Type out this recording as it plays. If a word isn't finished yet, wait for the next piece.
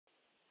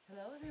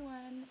Hello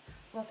everyone,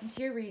 welcome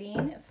to your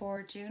reading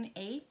for June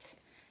 8th,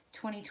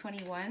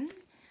 2021.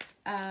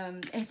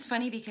 It's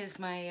funny because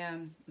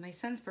my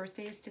son's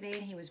birthday is today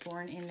and he was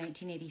born in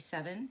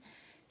 1987.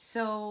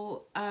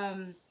 So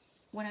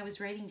when I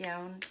was writing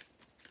down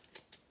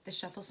the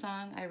shuffle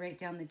song, I write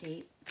down the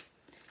date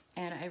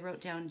and I wrote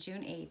down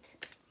June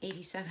 8th,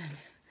 87.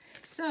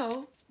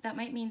 So that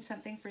might mean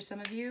something for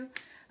some of you.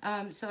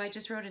 So I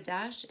just wrote a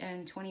dash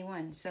and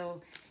 21. So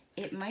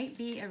it might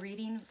be a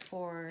reading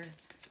for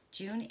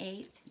June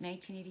 8th,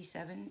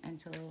 1987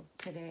 until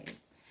today.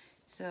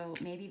 So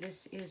maybe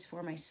this is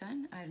for my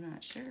son. I'm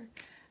not sure.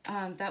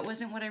 That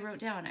wasn't what I wrote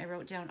down. I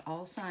wrote down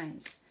all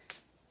signs.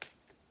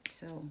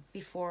 So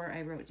before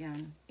I wrote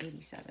down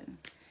 87.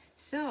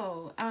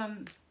 So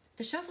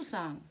the shuffle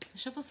song. The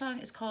shuffle song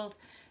is called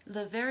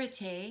La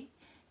Vérité,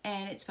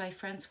 and it's by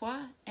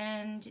Francois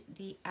and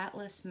the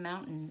Atlas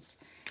Mountains.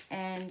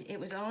 And it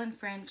was all in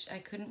French. I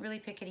couldn't really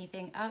pick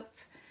anything up.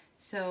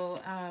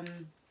 So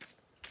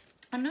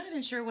I'm not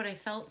even sure what I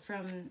felt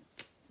from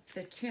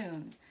the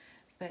tune,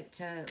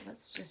 but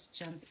let's just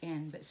jump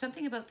in. But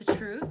something about the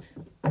truth,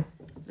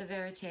 la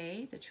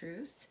vérité, the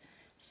truth.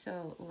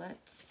 So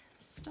let's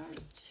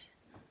start.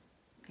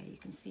 Okay, you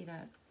can see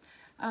that.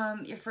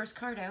 Your first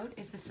card out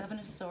is the Seven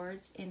of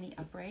Swords in the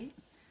upright.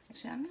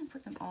 Actually, I'm going to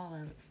put them all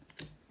out.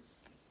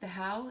 The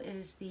How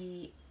is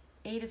the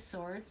Eight of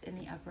Swords in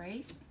the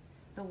upright.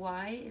 The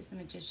Why is the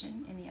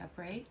Magician in the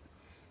upright.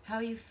 How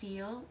You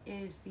Feel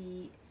is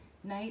the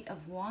Knight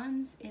of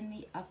Wands in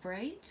the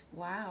upright.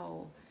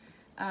 Wow.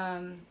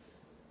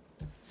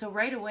 So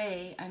right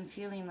away, I'm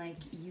feeling like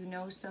you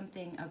know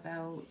something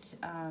about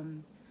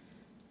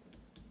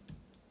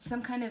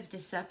some kind of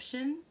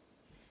deception.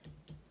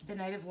 The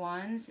Knight of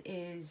Wands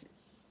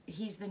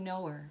he's the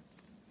knower.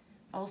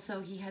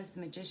 Also, he has the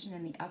Magician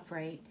in the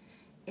upright.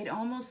 It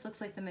almost looks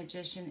like the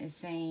Magician is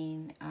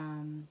saying,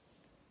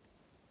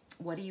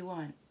 what do you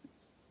want?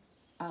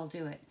 I'll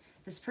do it.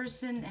 This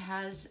person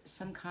has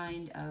some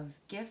kind of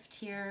gift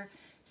here.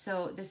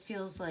 So this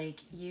feels like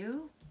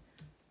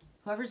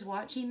whoever's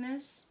watching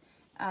this,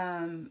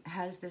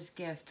 has this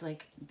gift.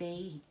 Like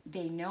they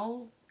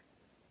know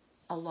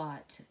a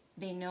lot.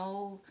 They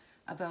know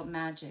about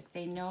magic.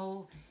 They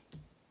know,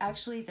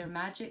 actually their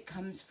magic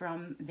comes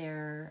from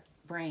their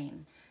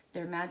brain.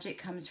 Their magic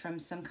comes from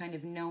some kind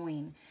of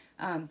knowing.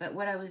 But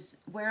where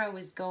I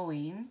was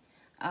going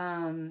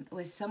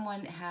was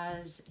someone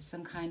has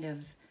some kind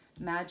of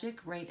magic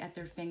right at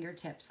their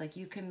fingertips. Like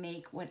you can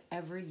make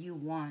whatever you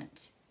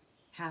want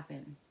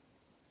happen.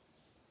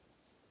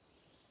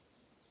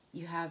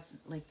 You have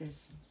like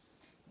this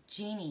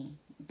genie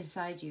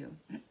beside you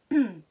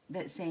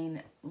that's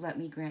saying, let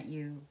me grant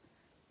you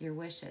your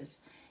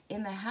wishes.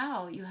 In the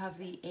How, you have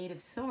the Eight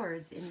of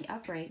Swords in the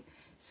upright.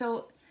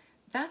 So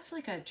that's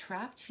like a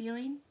trapped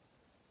feeling.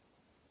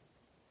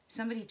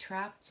 Somebody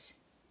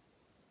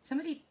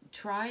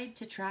tried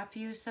to trap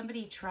you.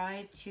 Somebody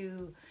tried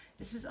to,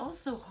 this is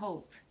also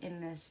hope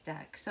in this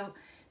deck. So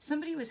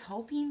somebody was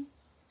hoping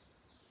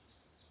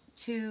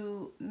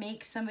to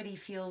make somebody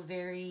feel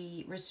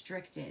very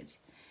restricted.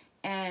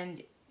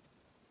 And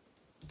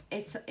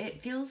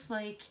it feels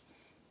like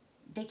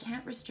they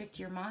can't restrict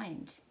your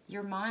mind.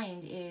 Your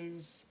mind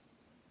is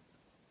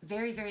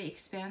very, very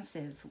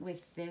expansive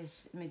with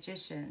this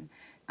Magician.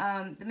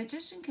 The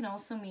Magician can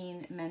also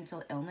mean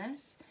mental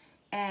illness,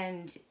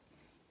 and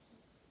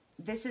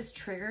this is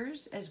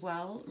triggers as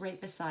well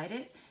right beside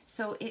it.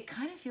 So it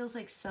kind of feels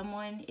like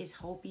someone is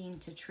hoping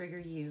to trigger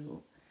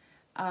you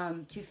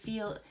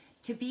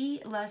to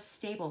be less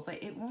stable,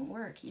 but it won't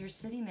work. You're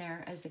sitting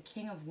there as the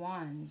King of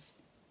Wands,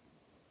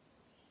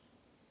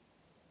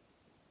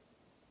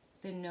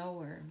 the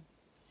knower,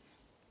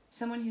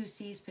 someone who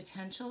sees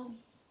potential,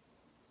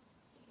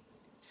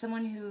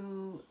 someone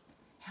who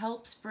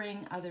helps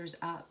bring others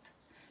up.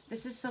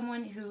 This is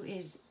someone who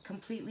is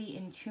completely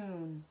in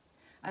tune.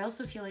 I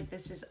also feel like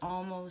this is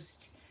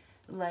almost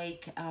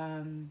like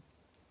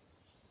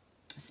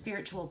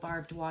spiritual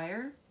barbed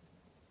wire.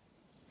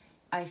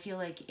 I feel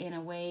like in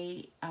a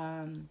way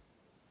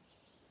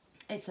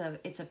it's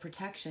a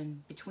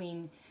protection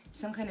between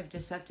some kind of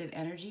deceptive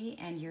energy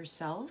and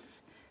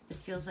yourself.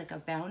 This feels like a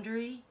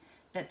boundary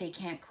that they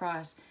can't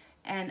cross.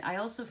 And I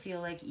also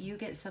feel like you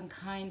get some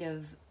kind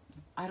of,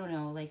 I don't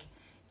know, like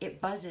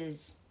it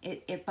buzzes.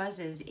 It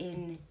buzzes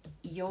in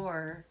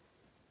your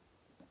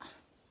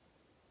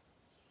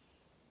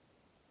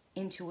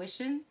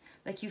intuition.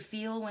 Like you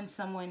feel when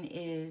someone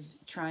is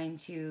trying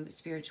to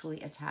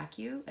spiritually attack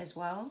you as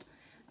well.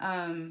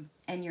 And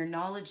your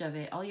knowledge of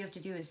it, all you have to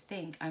do is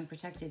think, I'm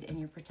protected, and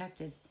you're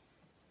protected.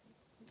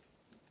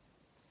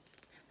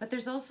 But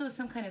there's also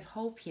some kind of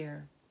hope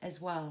here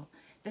as well.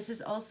 This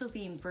is also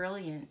being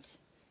brilliant,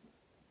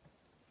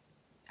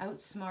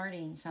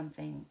 outsmarting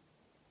something.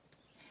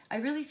 I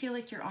really feel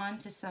like you're on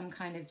to some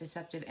kind of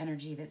deceptive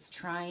energy that's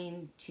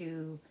trying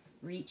to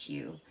reach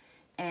you,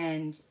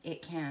 and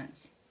it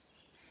can't.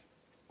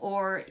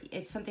 Or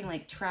it's something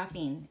like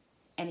trapping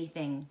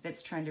anything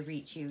that's trying to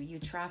reach you. You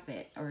trap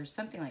it or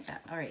something like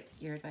that. All right,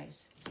 your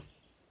advice.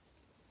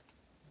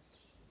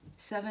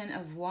 Seven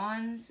of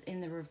Wands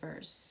in the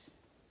reverse.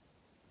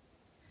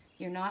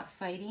 You're not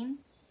fighting.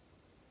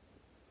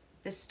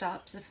 This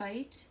stops a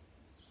fight.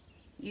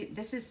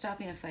 This is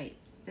stopping a fight.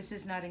 This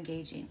is not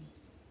engaging.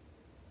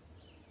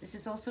 This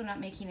is also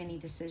not making any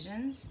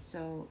decisions.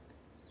 So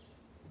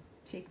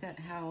take that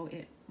how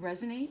it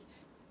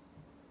resonates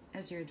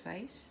as your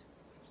advice.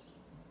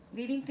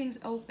 Leaving things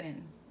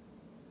open.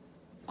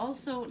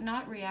 Also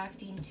not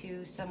reacting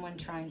to someone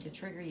trying to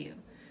trigger you.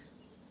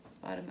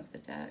 Bottom of the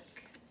deck.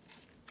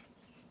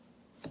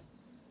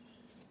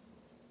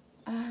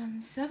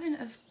 Seven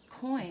of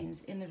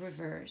Coins in the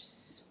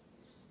reverse.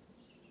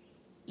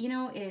 You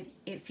know,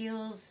 it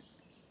feels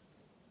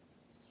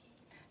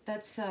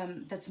that's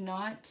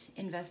not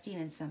investing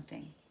in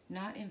something.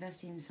 Not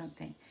investing in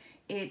something.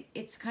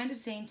 It's kind of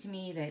saying to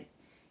me that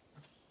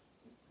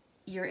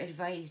your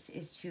advice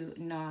is to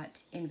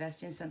not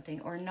invest in something,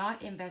 or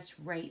not invest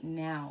right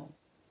now.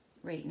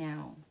 Right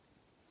now.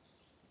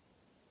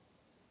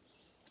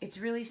 It's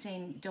really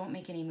saying don't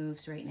make any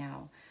moves right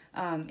now.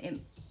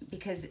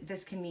 Because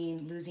this can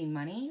mean losing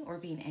money or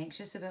being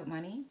anxious about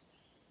money.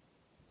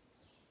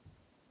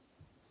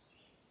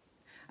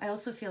 I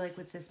also feel like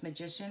with this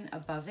Magician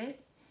above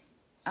it,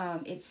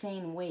 it's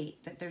saying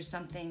wait, that there's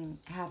something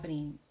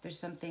happening. There's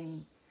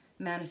something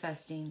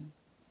manifesting.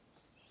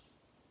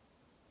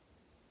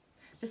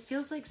 This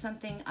feels like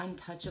something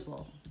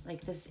untouchable.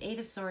 Like this Eight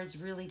of Swords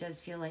really does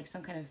feel like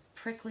some kind of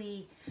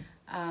prickly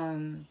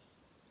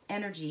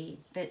energy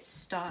that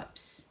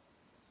stops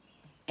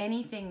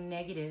anything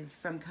negative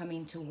from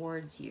coming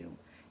towards you.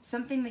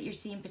 Something that you're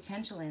seeing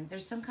potential in.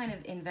 There's some kind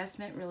of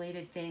investment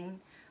related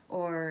thing,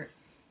 or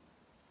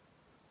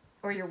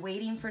you're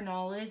waiting for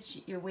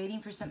knowledge. You're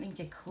waiting for something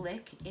to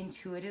click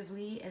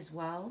intuitively as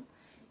well.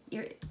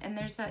 And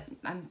there's that,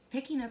 I'm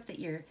picking up that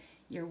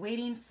you're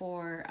waiting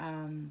for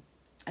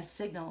a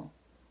signal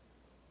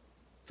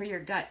for your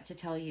gut to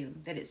tell you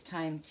that it's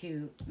time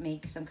to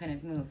make some kind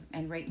of move.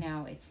 And right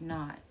now it's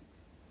not.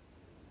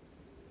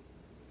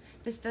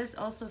 This does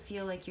also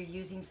feel like you're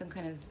using some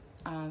kind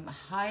of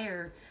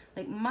higher,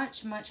 like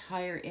much, much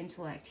higher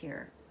intellect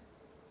here.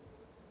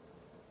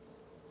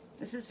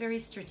 This is very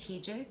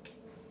strategic.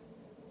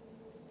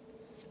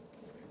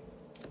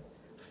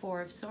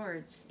 Four of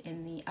Swords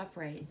in the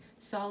upright.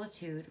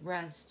 Solitude,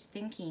 rest,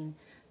 thinking.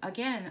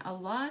 Again, a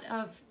lot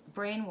of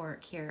brain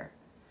work here.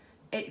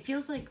 It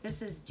feels like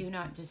this is do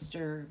not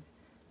disturb.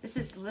 This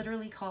is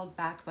literally called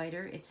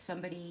backbiter. It's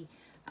somebody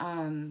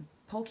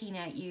poking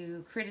at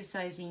you,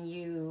 criticizing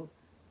you.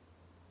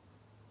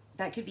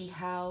 That could be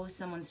how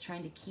someone's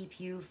trying to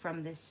keep you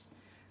from this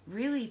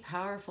really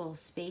powerful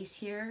space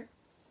here.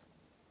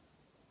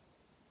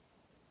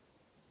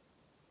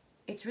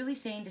 It's really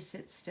saying to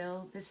sit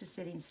still. This is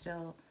sitting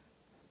still.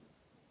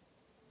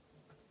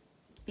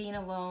 Being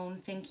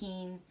alone,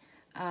 thinking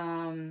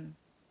of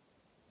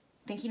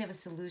a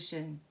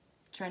solution,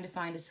 trying to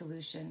find a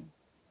solution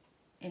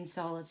in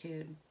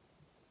solitude.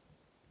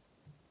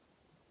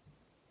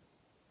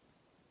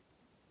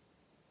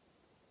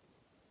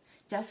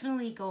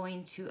 Definitely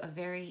going to a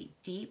very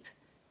deep,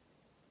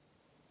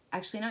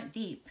 actually not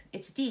deep,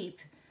 it's deep,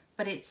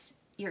 but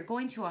you're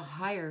going to a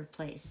higher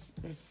place,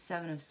 this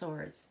Seven of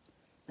Swords.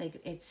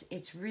 Like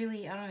it's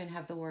really, I don't even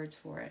have the words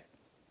for it.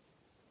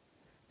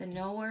 The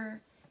knower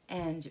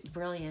and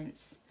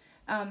brilliance.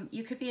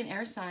 You could be an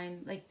air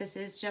sign, like this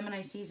is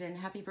Gemini season.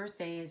 Happy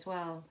birthday as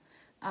well.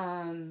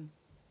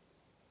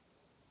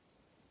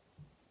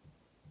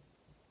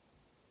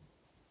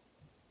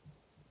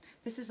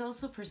 This is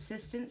also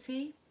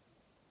persistency.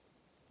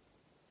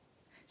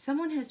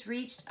 Someone has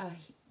reached a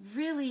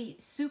really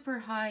super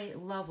high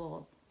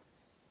level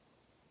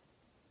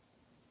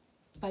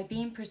by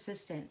being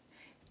persistent.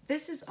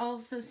 This is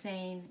also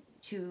saying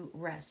to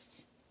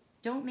rest.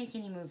 Don't make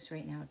any moves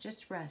right now.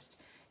 Just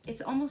rest.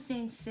 It's almost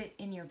saying sit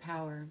in your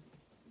power.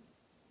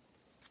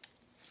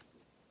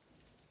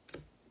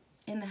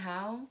 In the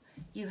how,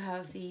 you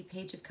have the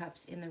Page of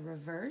Cups in the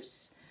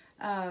reverse.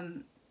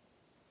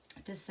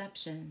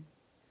 Deception.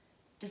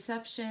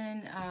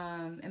 Deception,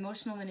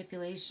 emotional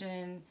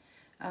manipulation,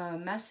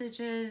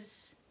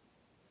 messages.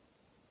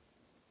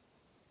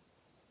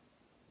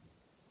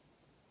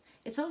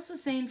 It's also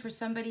saying for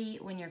somebody,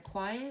 when you're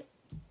quiet,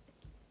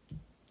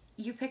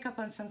 you pick up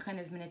on some kind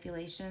of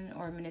manipulation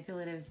or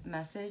manipulative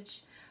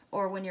message.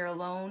 Or when you're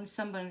alone,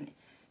 someone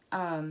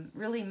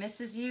really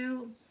misses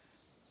you.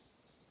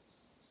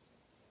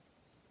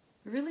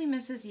 Really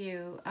misses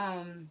you.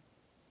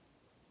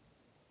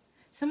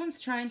 Someone's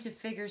trying to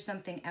figure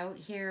something out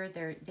here.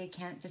 They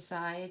can't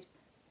decide.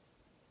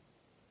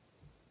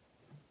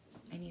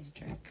 I need a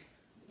drink.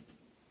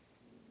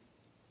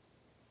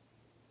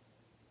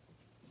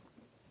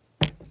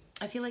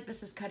 I feel like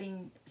this is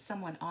cutting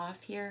someone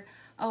off here.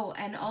 Oh,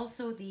 and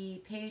also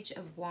the Page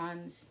of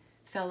Wands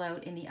fell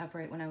out in the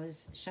upright when I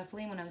was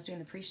shuffling, when I was doing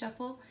the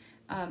pre-shuffle.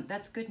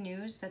 That's good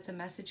news. That's a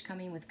message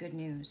coming with good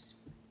news.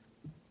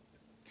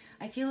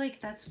 I feel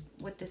like that's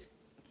what this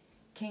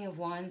King of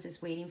Wands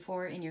is waiting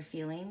for in your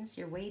feelings.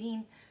 You're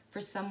waiting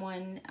for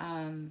someone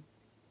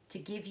to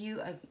give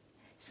you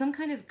some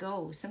kind of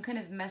go, some kind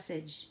of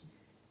message.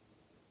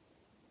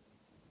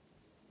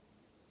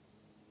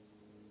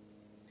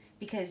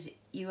 Because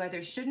you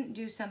either shouldn't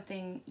do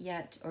something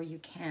yet or you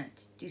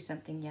can't do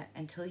something yet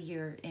until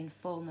you're in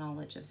full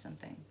knowledge of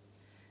something.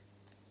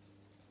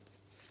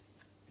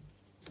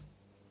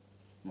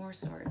 More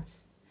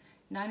swords.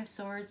 Nine of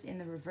Swords in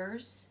the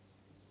reverse.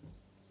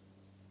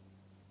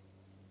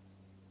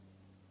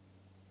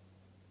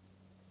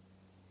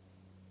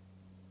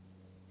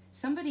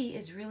 Somebody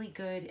is really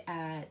good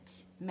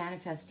at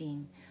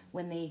manifesting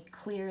when they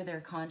clear their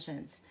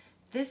conscience.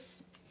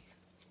 This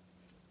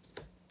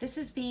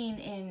is being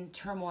in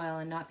turmoil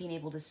and not being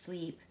able to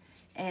sleep,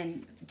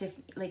 and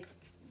like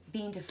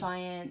being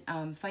defiant,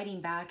 fighting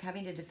back,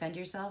 having to defend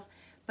yourself.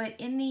 But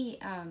in the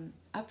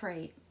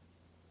upright,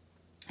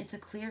 it's a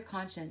clear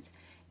conscience.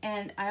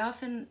 And I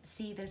often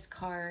see this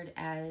card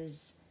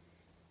as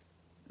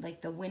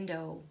like the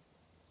window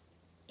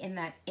in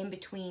that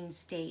in-between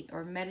state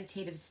or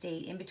meditative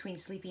state, in between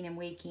sleeping and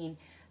waking.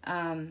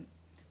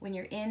 When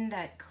you're in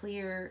that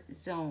clear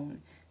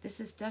zone, this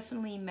is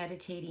definitely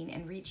meditating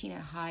and reaching a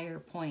higher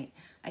point.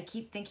 I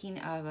keep thinking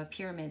of a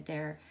pyramid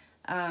there,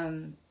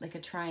 like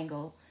a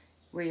triangle,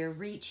 where you're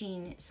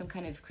reaching some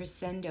kind of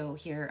crescendo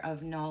here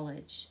of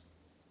knowledge.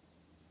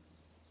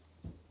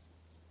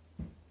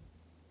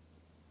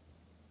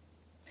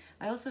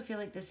 I also feel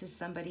like this is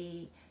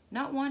somebody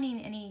not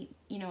wanting any,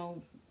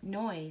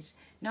 noise,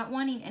 not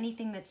wanting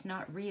anything that's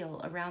not real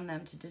around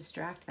them to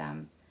distract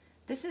them.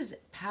 This is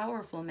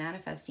powerful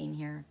manifesting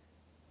here.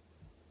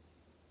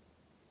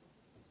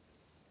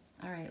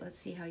 All right, let's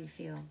see how you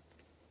feel.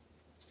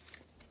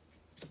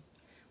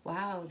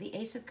 Wow, the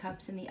Ace of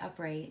Cups in the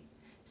upright.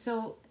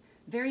 So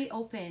very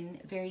open,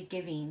 very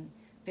giving,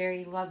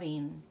 very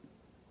loving.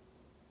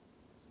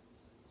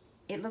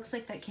 It looks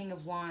like that King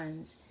of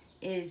Wands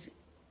is,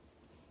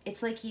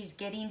 it's like he's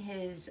getting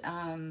his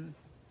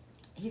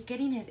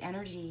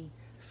energy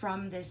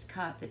from this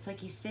cup. It's like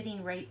he's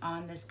sitting right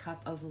on this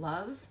cup of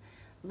love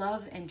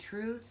and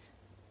truth.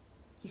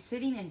 He's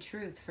sitting in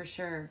truth for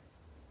sure.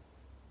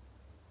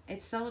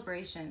 It's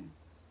celebration.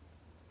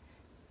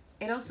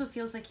 It also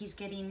feels like he's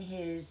getting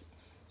his,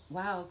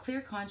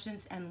 clear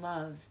conscience and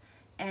love.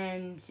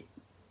 And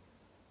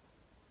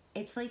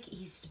it's like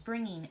he's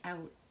springing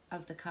out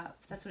of the cup.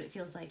 That's what it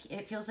feels like.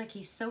 It feels like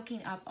he's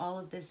soaking up all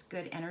of this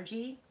good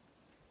energy,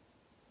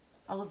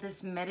 all of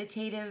this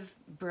meditative,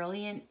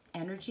 brilliant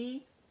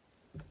energy,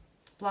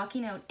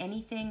 blocking out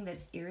anything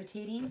that's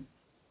irritating.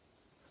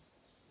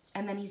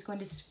 And then he's going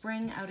to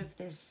spring out of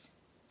this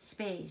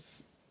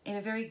space in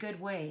a very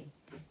good way.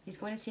 He's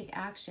going to take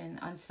action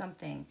on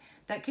something.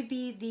 That could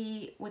be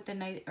the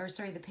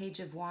Page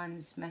of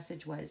Wands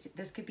message was.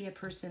 This could be a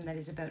person that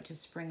is about to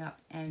spring up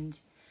and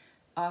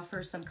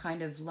offer some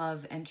kind of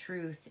love and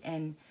truth.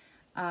 And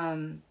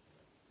I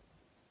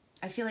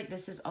feel like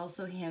this is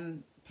also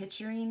him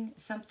picturing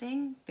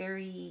something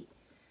very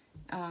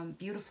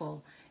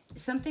beautiful.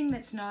 Something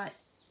that's not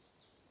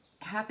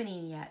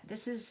happening yet.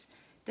 This is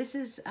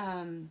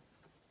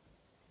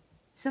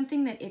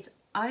something that it's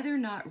either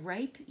not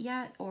ripe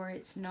yet or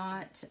it's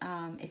not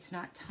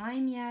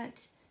time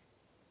yet.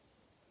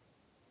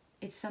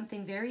 It's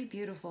something very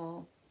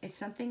beautiful. It's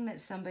something that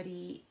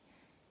somebody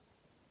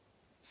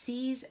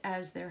sees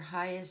as their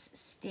highest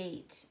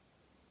state.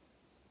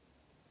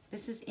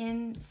 This is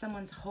in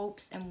someone's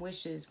hopes and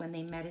wishes when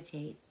they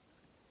meditate,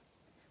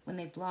 when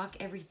they block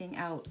everything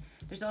out.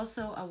 There's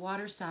also a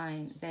water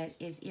sign that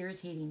is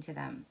irritating to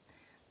them.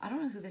 I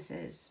don't know who this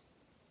is.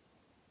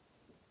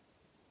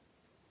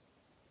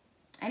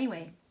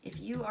 Anyway, if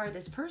you are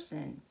this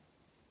person,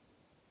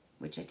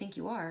 which I think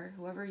you are,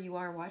 whoever you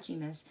are watching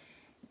this,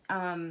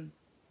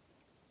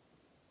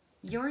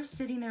 you're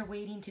sitting there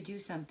waiting to do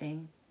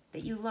something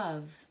that you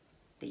love,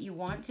 that you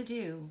want to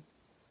do,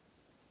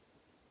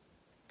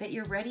 that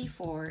you're ready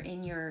for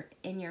in your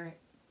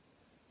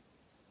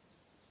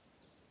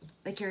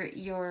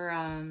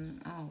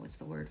what's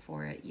the word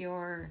for it?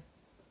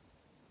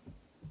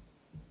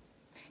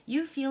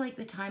 You feel like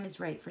the time is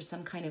right for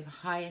some kind of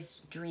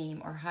highest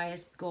dream or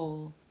highest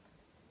goal,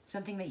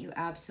 something that you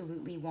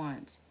absolutely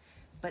want.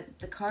 But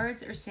the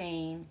cards are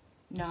saying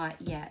not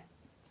yet.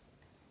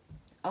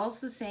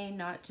 Also saying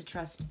not to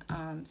trust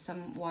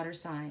some water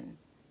sign.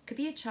 Could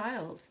be a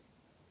child.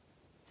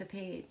 It's a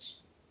page.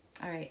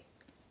 All right.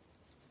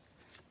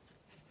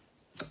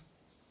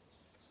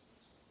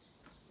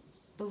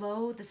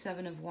 Below the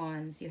Seven of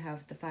Wands, you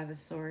have the Five of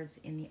Swords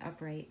in the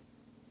upright.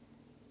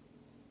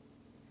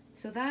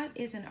 So that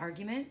is an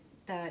argument.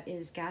 That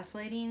is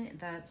gaslighting.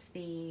 That's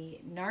the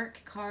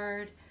narc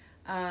card.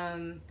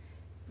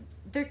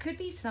 There could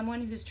be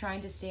someone who's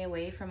trying to stay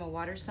away from a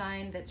water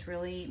sign that's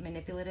really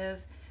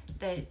manipulative,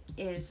 that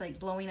is like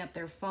blowing up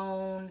their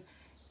phone.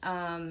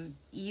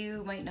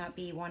 You might not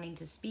be wanting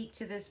to speak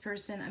to this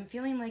person. I'm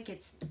feeling like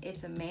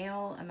it's a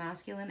male, a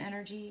masculine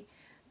energy.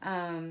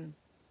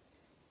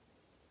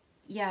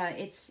 Yeah,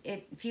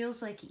 it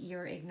feels like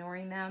you're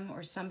ignoring them,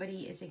 or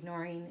somebody is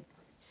ignoring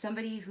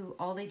somebody who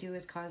all they do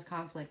is cause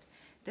conflict.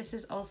 This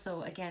is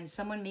also, again,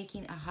 someone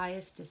making a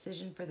highest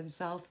decision for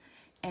themselves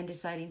and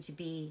deciding to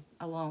be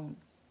alone,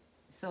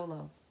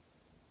 solo.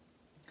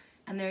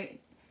 And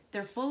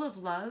they're full of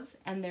love,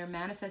 and they're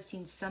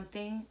manifesting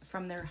something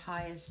from their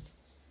highest.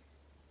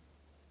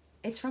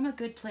 It's from a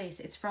good place.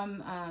 It's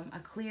from a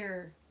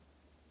clear,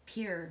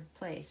 pure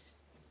place.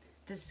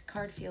 This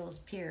card feels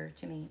pure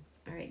to me.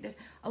 All right, there's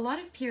a lot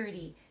of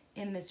purity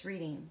in this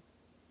reading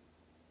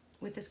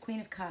with this Queen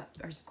of Cups,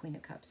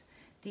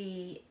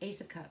 the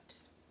Ace of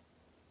Cups.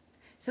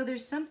 So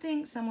there's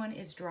something someone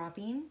is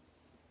dropping,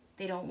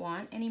 they don't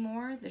want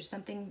anymore. There's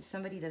something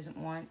somebody doesn't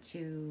want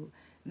to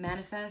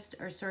manifest,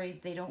 or sorry,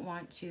 they don't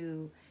want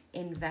to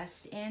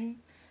invest in.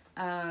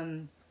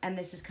 And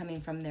this is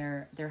coming from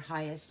their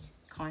highest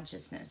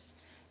consciousness.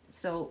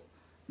 So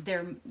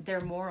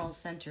their moral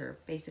center,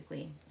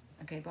 basically.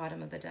 Okay,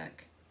 bottom of the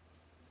deck.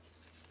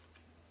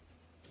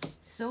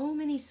 So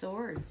many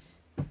swords.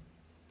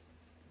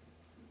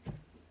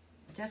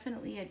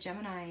 Definitely a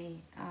Gemini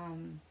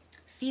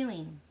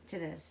feeling to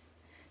this.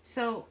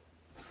 So,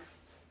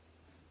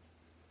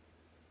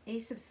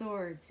 Ace of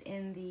Swords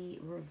in the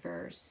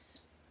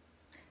reverse,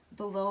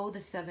 below the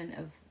Seven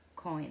of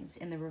Coins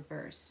in the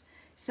reverse.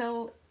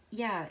 So,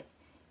 yeah,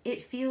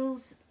 it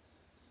feels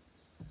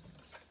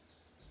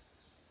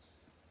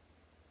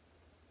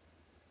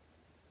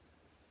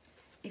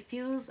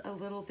a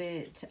little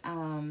bit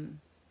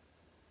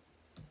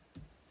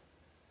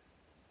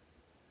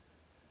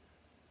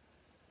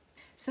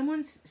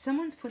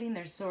someone's putting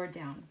their sword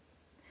down.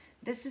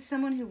 This is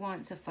someone who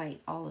wants a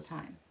fight all the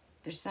time.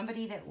 There's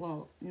somebody that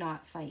will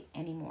not fight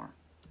anymore.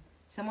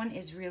 Someone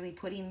is really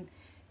putting,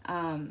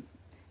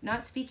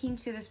 not speaking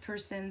to this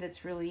person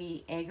that's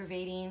really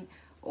aggravating,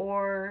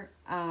 or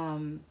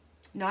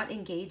not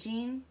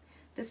engaging.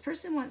 This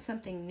person wants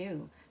something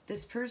new.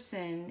 This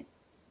person,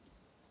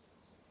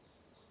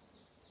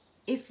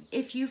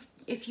 if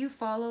you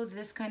follow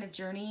this kind of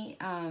journey,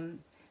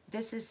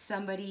 this is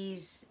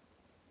somebody's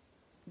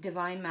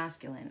divine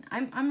masculine.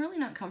 I'm really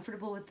not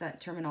comfortable with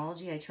that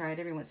terminology. I try it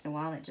every once in a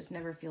while and it just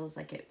never feels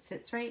like it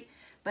sits right.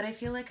 But I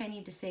feel like I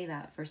need to say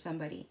that for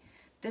somebody.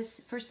 This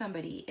for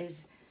somebody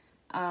is,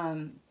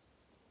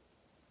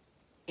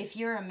 if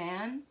you're a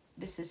man,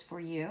 this is for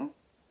you.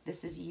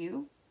 This is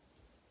you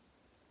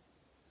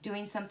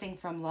doing something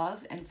from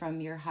love and from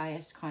your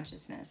highest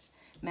consciousness,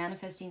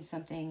 manifesting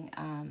something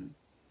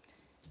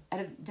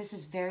this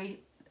is very,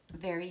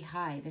 very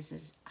high. This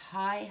is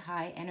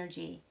high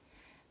energy.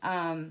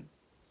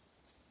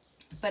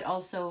 But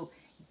also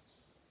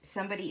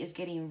somebody is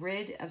getting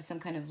rid of some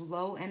kind of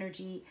low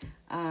energy,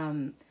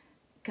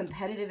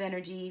 competitive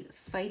energy,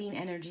 fighting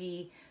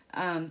energy.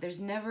 There's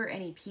never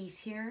any peace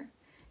here.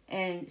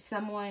 And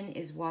someone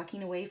is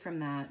walking away from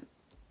that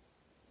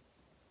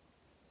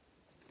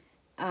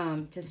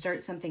to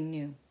start something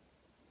new.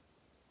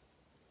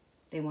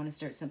 They want to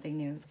start something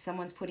new.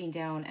 Someone's putting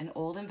down an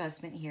old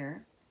investment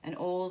here, an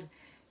old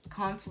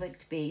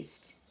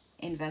conflict-based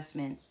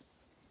investment,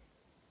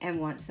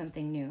 and wants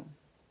something new.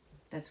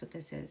 That's what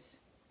this is.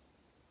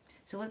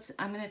 So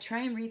I'm going to try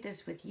and read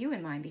this with you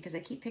in mind, because I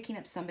keep picking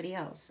up somebody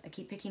else. I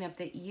keep picking up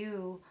that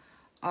you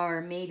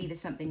are maybe the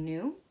something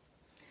new,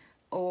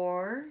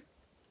 or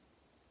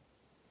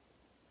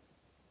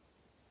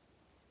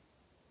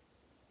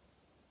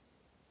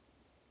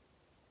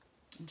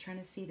I'm trying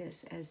to see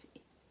this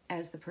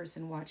as the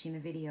person watching the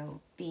video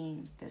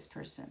being this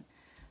person.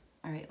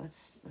 All right,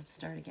 let's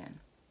start again.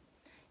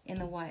 In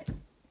the what?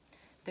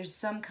 There's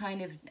some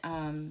kind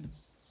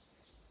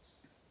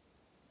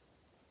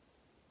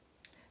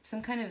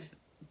of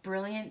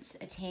brilliance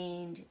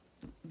attained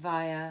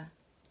via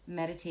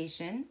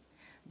meditation,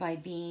 by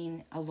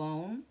being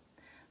alone,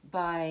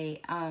 by,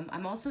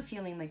 I'm also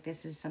feeling like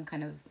this is some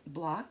kind of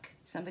block.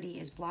 Somebody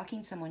is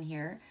blocking someone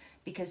here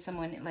because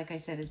someone, like I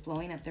said, is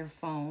blowing up their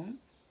phone.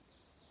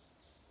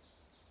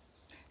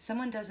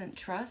 Someone doesn't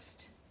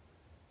trust.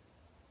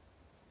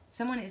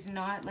 Someone is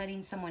not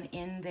letting someone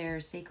in their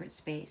sacred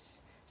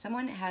space.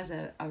 Someone has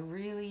a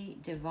really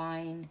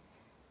divine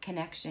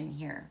connection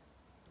here.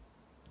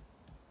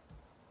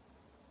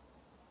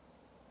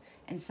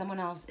 And someone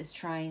else is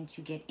trying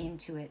to get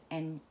into it,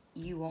 and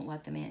you won't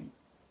let them in.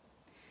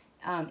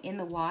 In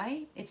the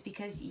why, it's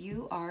because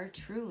you are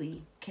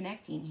truly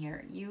connecting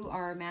here. You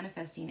are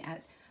manifesting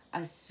at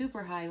a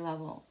super high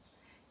level.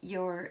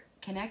 You're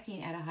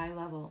connecting at a high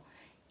level.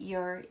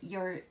 You're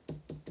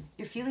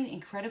feeling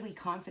incredibly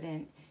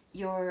confident.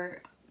 You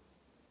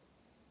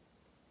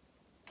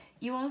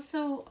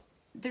also,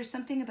 there's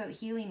something about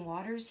healing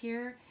waters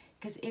here,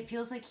 because it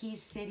feels like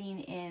he's sitting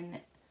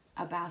in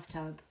a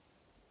bathtub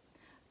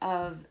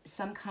of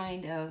some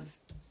kind of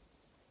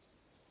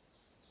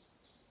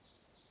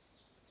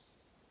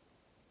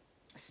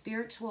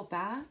spiritual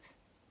bath.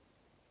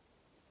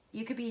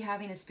 You could be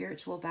having a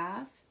spiritual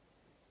bath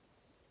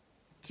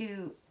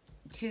to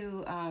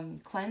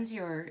cleanse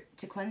your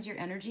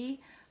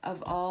energy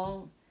of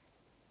all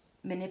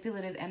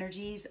manipulative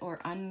energies, or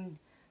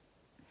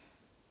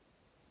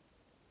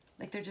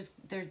like they're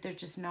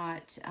just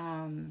not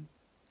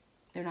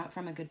they're not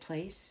from a good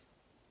place.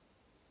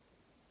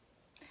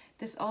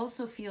 This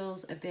also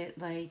feels a bit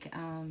like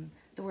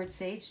the The word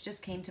sage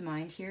just came to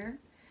mind here.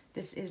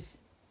 This is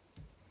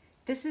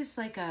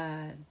like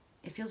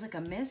it feels like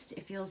a mist.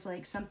 It feels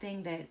like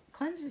something that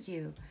cleanses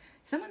you.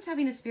 Someone's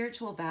having a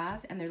spiritual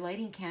bath and they're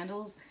lighting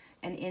candles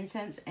and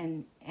incense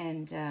and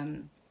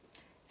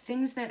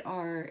things that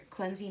are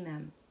cleansing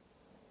them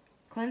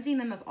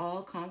of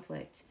all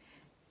conflict.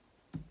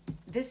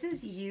 This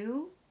is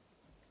you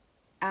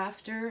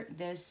after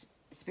this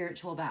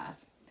spiritual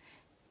bath.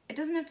 It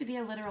doesn't have to be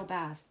a literal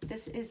bath.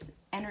 This is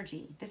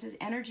energy. This is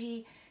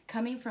energy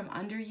coming from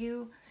under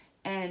you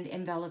and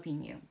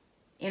enveloping you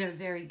in a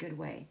very good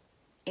way.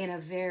 In a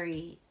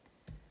very,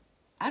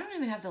 I don't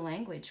even have the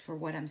language for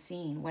what I'm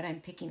seeing, what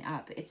I'm picking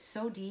up. It's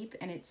so deep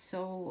and it's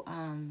so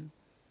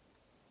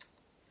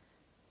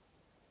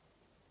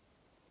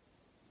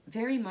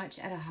very much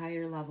at a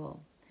higher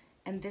level.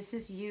 And this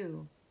is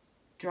you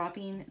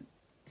dropping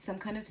some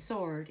kind of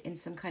sword in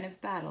some kind of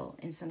battle,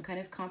 in some kind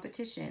of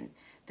competition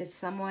that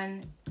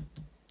someone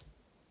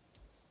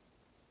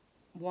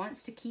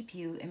wants to keep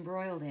you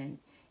embroiled in,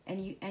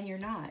 and you're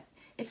not.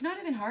 It's not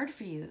even hard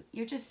for you.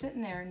 You're just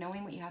sitting there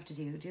knowing what you have to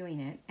do, doing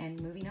it,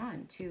 and moving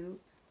on to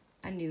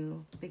a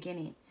new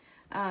beginning.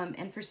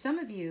 And for some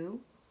of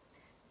you,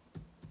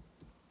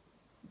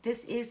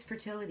 this is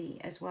fertility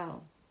as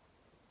well.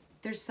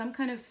 There's some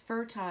kind of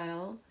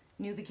fertile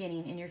new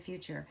beginning in your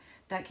future.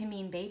 That can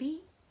mean baby.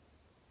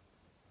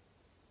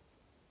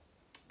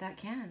 That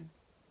can.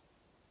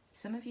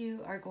 Some of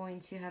you are going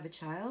to have a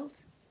child.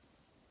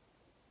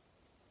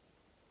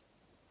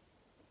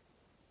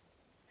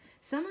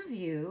 Some of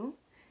you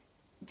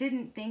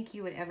didn't think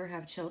you would ever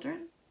have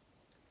children.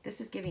 This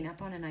is giving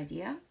up on an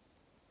idea.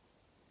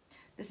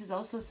 This is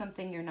also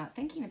something you're not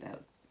thinking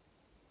about.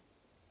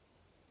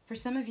 For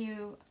some of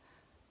you,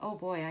 oh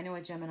boy, I know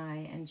a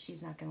Gemini and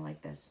she's not going to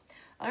like this.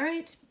 All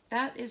right,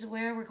 that is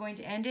where we're going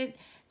to end it.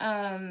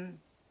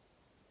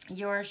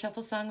 Your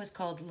shuffle song was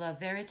called La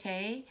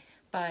Vérité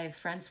by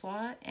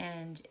Francois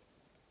and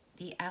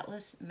the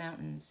Atlas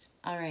Mountains.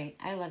 All right,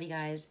 I love you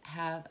guys.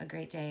 Have a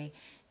great day.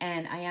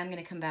 And I am going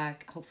to come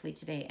back hopefully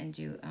today and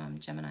do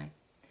Gemini.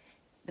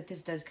 But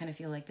this does kind of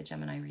feel like the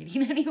Gemini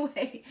reading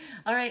anyway.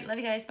 All right, love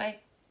you guys. Bye.